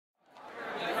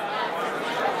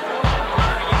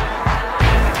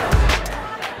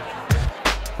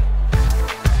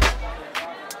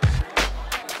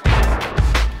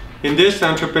In this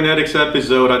Entreprenetics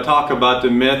episode, I talk about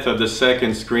the myth of the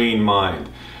second screen mind.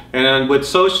 And with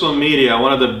social media,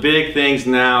 one of the big things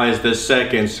now is the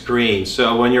second screen.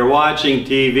 So when you're watching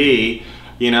TV,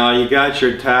 you know, you got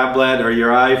your tablet or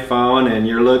your iPhone and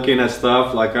you're looking at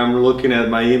stuff like I'm looking at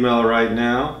my email right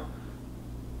now.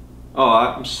 Oh,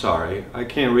 I'm sorry, I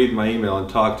can't read my email and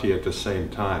talk to you at the same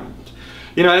time.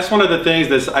 You know, that's one of the things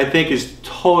that I think is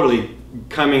totally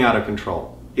coming out of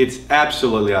control. It's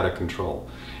absolutely out of control.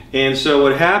 And so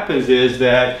what happens is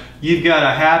that you've got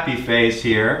a happy face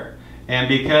here, and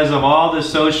because of all the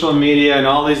social media and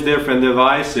all these different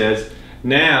devices,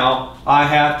 now I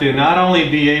have to not only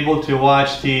be able to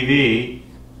watch TV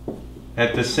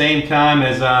at the same time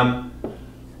as I'm,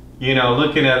 you know,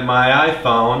 looking at my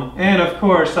iPhone, and of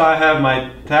course I have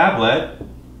my tablet.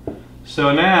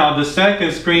 So now the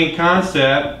second screen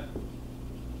concept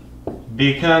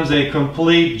becomes a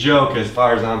complete joke as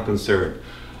far as I'm concerned.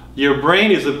 Your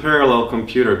brain is a parallel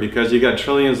computer because you got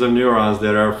trillions of neurons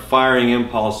that are firing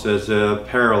impulses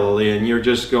parallelly, and you're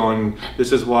just going,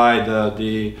 this is why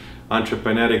the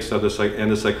Entreprenetics of and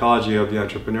the psychology of the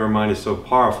entrepreneur mind is so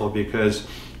powerful, because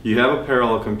you have a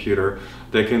parallel computer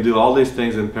that can do all these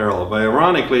things in parallel. But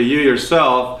ironically, you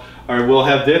yourself will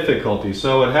have difficulty.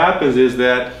 So what happens is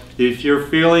that if you're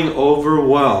feeling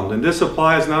overwhelmed, and this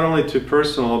applies not only to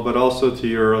personal but also to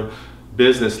your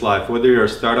business life, whether you're a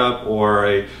startup or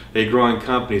a growing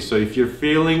company. So if you're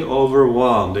feeling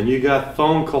overwhelmed and you got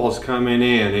phone calls coming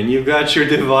in and you got your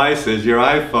devices, your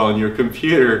iPhone, your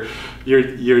computer,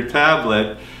 your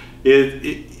tablet,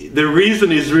 the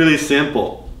reason is really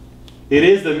simple. It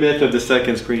is the myth of the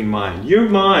second screen mind. Your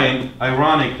mind,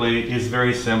 ironically, is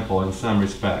very simple in some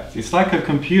respects. It's like a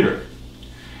computer.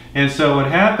 And so what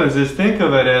happens is, think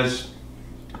of it as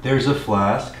there's a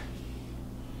flask,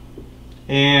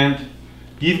 and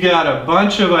you've got a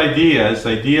bunch of ideas,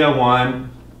 idea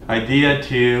 1, idea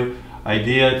 2,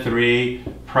 idea 3,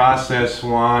 process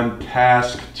 1,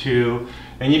 task 2,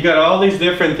 and you've got all these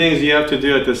different things you have to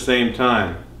do at the same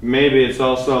time. Maybe it's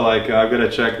also like, I've got to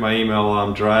check my email while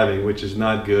I'm driving, which is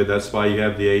not good. That's why you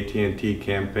have the AT&T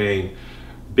campaign,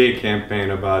 big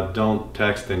campaign about don't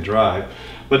text and drive.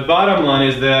 But bottom line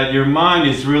is that your mind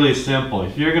is really simple.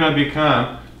 If you're going to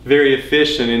become very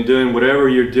efficient in doing whatever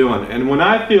you're doing. And when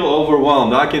I feel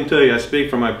overwhelmed, I can tell you, I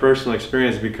speak from my personal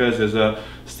experience because as a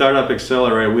startup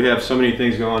accelerator, we have so many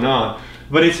things going on.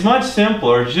 But it's much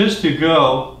simpler just to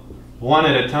go one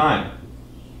at a time.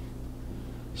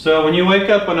 So when you wake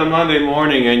up on a Monday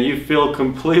morning and you feel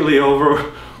completely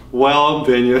overwhelmed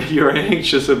and you're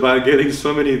anxious about getting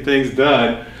so many things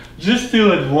done, just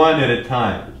do it one at a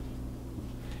time.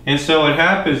 And so what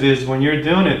happens is, when you're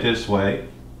doing it this way,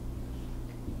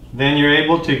 then you're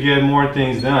able to get more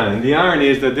things done. And the irony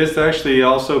is that this actually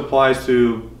also applies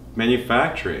to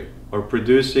manufacturing or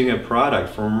producing a product,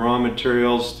 from raw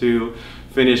materials to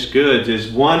finished goods,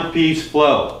 is one piece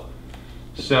flow.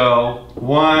 So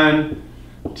 1,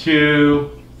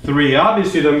 2, 3.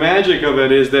 Obviously the magic of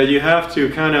it is that you have to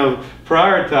kind of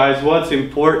prioritize what's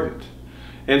important.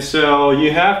 And so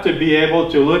you have to be able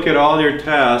to look at all your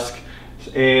tasks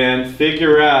and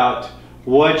figure out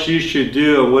what you should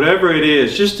do, and whatever it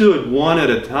is, just do it one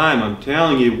at a time. I'm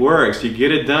telling you, it works. You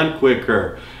get it done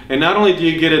quicker. And not only do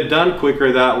you get it done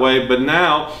quicker that way, but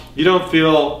now you don't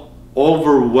feel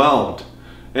overwhelmed.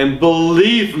 And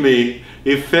believe me,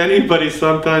 if anybody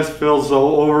sometimes feels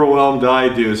so overwhelmed,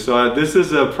 I do. So this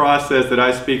is a process that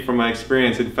I speak from my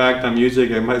experience. In fact, I'm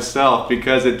using it myself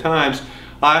because at times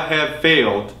I have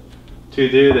failed to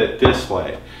do that this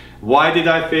way. Why did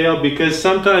I fail? Because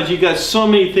sometimes you got so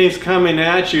many things coming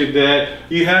at you that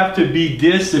you have to be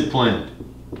disciplined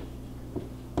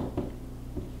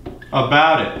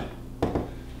about it.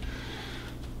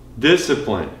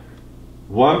 Discipline.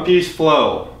 One piece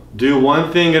flow. Do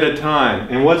one thing at a time.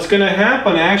 And what's going to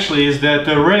happen actually is that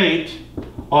the rate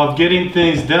of getting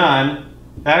things done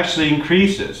actually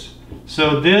increases.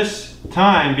 So this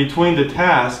time between the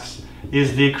tasks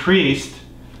is decreased,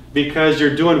 because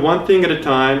you're doing one thing at a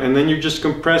time, and then you're just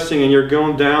compressing and you're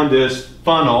going down this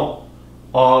funnel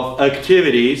of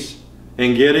activities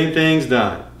and getting things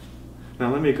done.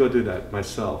 Now let me go do that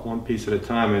myself, one piece at a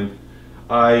time.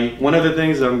 And one of the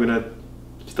things I'm going to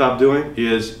stop doing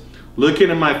is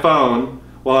looking at my phone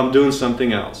while I'm doing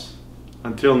something else.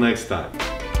 Until next time.